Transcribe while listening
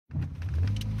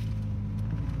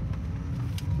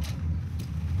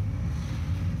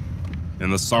In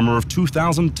the summer of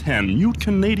 2010, mute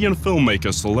Canadian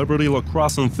filmmaker, celebrity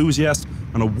lacrosse enthusiast,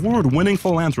 and award-winning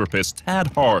philanthropist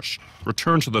Tad Harsh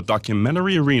returned to the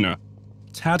documentary arena.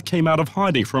 Tad came out of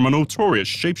hiding from a notorious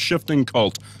shape-shifting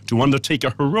cult to undertake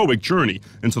a heroic journey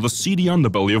into the seedy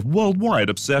underbelly of worldwide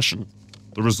obsession.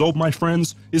 The result, my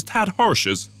friends, is Tad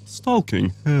Harsh's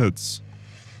Stalking Heads.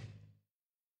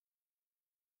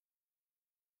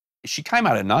 She came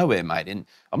out of nowhere, mate, and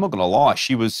I'm not going to lie,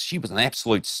 she was an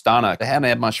absolute stunner. I hadn't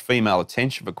had much female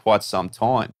attention for quite some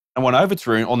time. I went over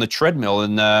to her on the treadmill,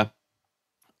 and I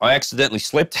accidentally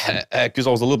slipped because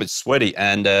I was a little bit sweaty,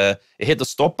 and it hit the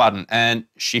stop button, and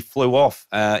she flew off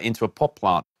into a pot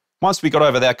plant. Once we got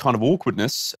over that kind of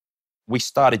awkwardness, we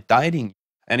started dating,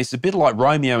 and it's a bit like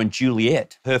Romeo and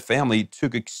Juliet. Her family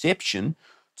took exception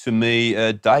to me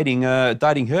dating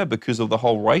her because of the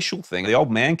whole racial thing. The old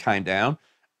man came down,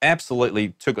 absolutely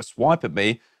took a swipe at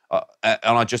me, and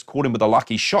I just caught him with a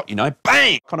lucky shot, you know,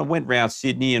 bang! Kind of went round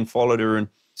Sydney and followed her, and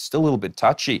still a little bit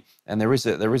touchy, and there is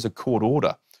a court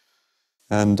order.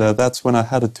 And that's when I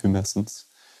had a tumescence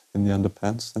in the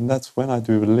underpants, and that's when I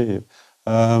do believe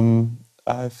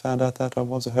I found out that I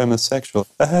was a homosexual.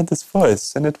 I had this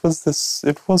voice, and it was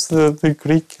the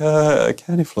Greek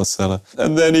candy floss seller.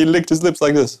 And then he licked his lips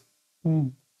like this,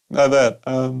 like that.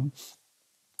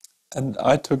 And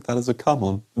I took that as a come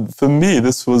on. For me,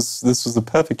 this was the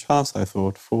perfect chance, I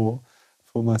thought, for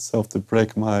myself to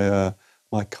break my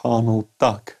my carnal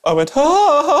duck. I went,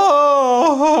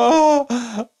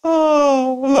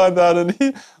 like that,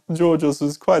 and Georgios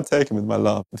was quite taken with my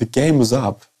laugh. The game was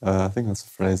up. I think that's a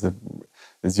phrase that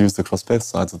is used across both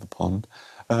sides of the pond.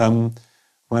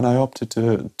 When I opted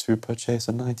to purchase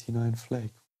a 99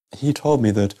 flake, he told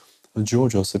me that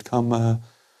Georgios had come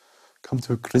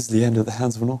to a grisly end at the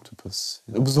hands of an octopus.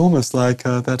 It was almost like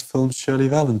that film Shirley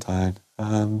Valentine.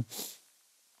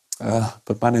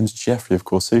 But my name's Jeffrey, of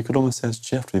course, so you could almost say it's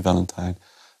Jeffrey Valentine.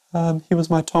 He was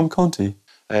my Tom Conti.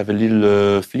 I have a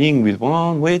little fling with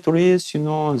one waitress, you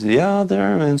know, the other,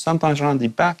 and sometimes around the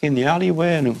back in the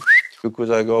alleyway, and because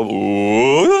I go,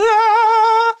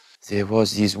 ooh, there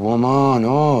was this woman,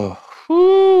 oh,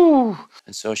 whoo.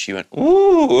 And so she went,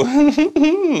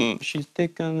 ooh. She's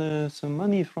taken some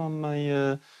money from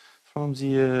the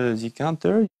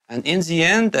counter. And in the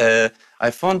end,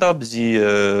 I found up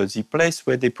the place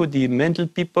where they put the mental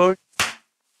people.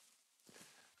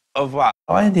 Oh, wow.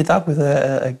 I ended up with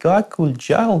a guy called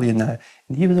Joel, you know,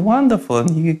 and he was wonderful,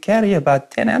 and he could carry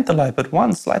about 10 antelope at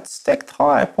once, like stacked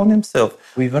high upon himself.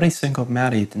 We very soon got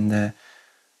married, and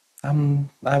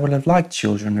I would have liked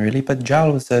children, really, but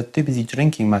Joel was too busy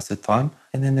drinking most of the time.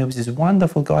 And then there was this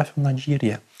wonderful guy from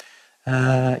Nigeria.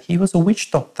 He was a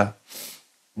witch doctor,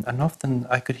 and often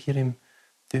I could hear him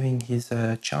doing his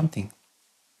chanting.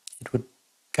 It would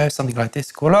go something like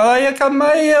this. He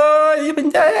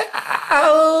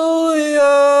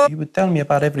would tell me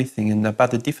about everything and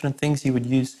about the different things he would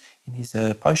use in his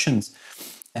potions.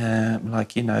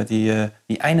 Like, you know, the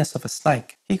anus of a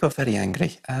snake. He got very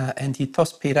angry and he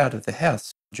tossed Pete out of the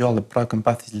house. Joel had broken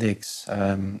both his legs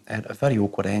at a very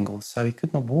awkward angle, so he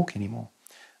could not walk anymore.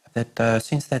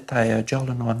 Since that day,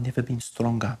 Joel and I have never been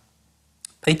stronger.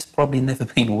 Pete's probably never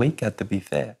been weaker, to be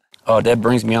fair. Oh, that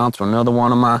brings me on to another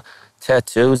one of my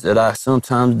tattoos that I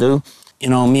sometimes do. You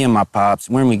know, me and my pops,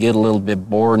 when we get a little bit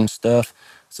bored and stuff,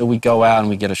 so we go out and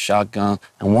we get a shotgun,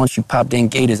 and once you pop them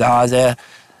gators' eyes out,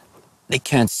 they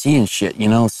can't see and shit, you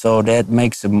know, so that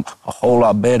makes them a whole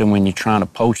lot better when you're trying to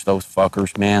poach those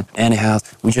fuckers, man. Anyhow,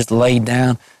 we just laid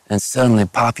down, and suddenly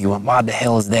Poppy went, "What the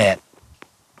hell is that?"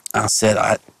 I said,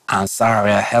 I'm sorry,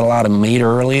 I had a lot of meat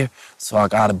earlier, so I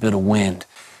got a bit of wind.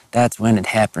 That's when it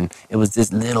happened. It was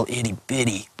this little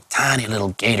itty-bitty, tiny little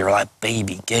gator, like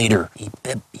baby gator. He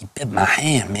bit my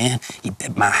hand, man. He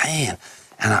bit my hand.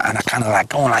 And I kind of like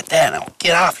going like that, and I went,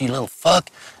 "Get off, you little fuck."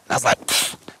 And I was like,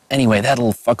 pfft. Anyway, that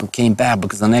little fucker came back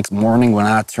because the next morning when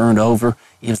I turned over,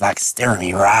 he was like staring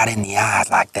me right in the eyes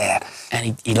like that.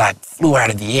 And he like flew out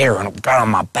of the air and got on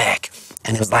my back.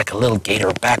 And it was like a little gator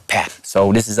backpack.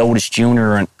 So this is Otis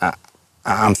Jr., and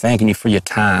I'm thanking you for your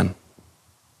time.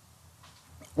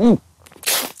 Ooh.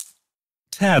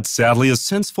 Tad, sadly, has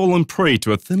since fallen prey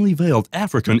to a thinly veiled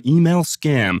African email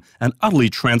scam, an utterly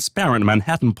transparent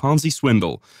Manhattan Ponzi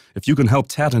swindle. If you can help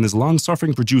Tad and his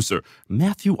long-suffering producer,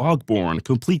 Matthew Ogborn,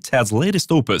 complete Tad's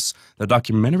latest opus, the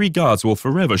documentary gods will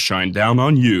forever shine down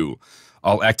on you.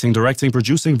 All acting, directing,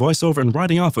 producing, voiceover, and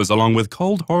writing offers, along with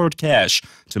cold hard cash,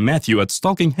 to Matthew at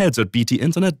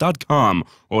stalkingheads@btinternet.com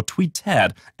or tweet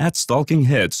Tad at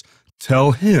stalkingheads.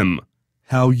 Tell him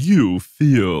how you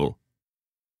feel.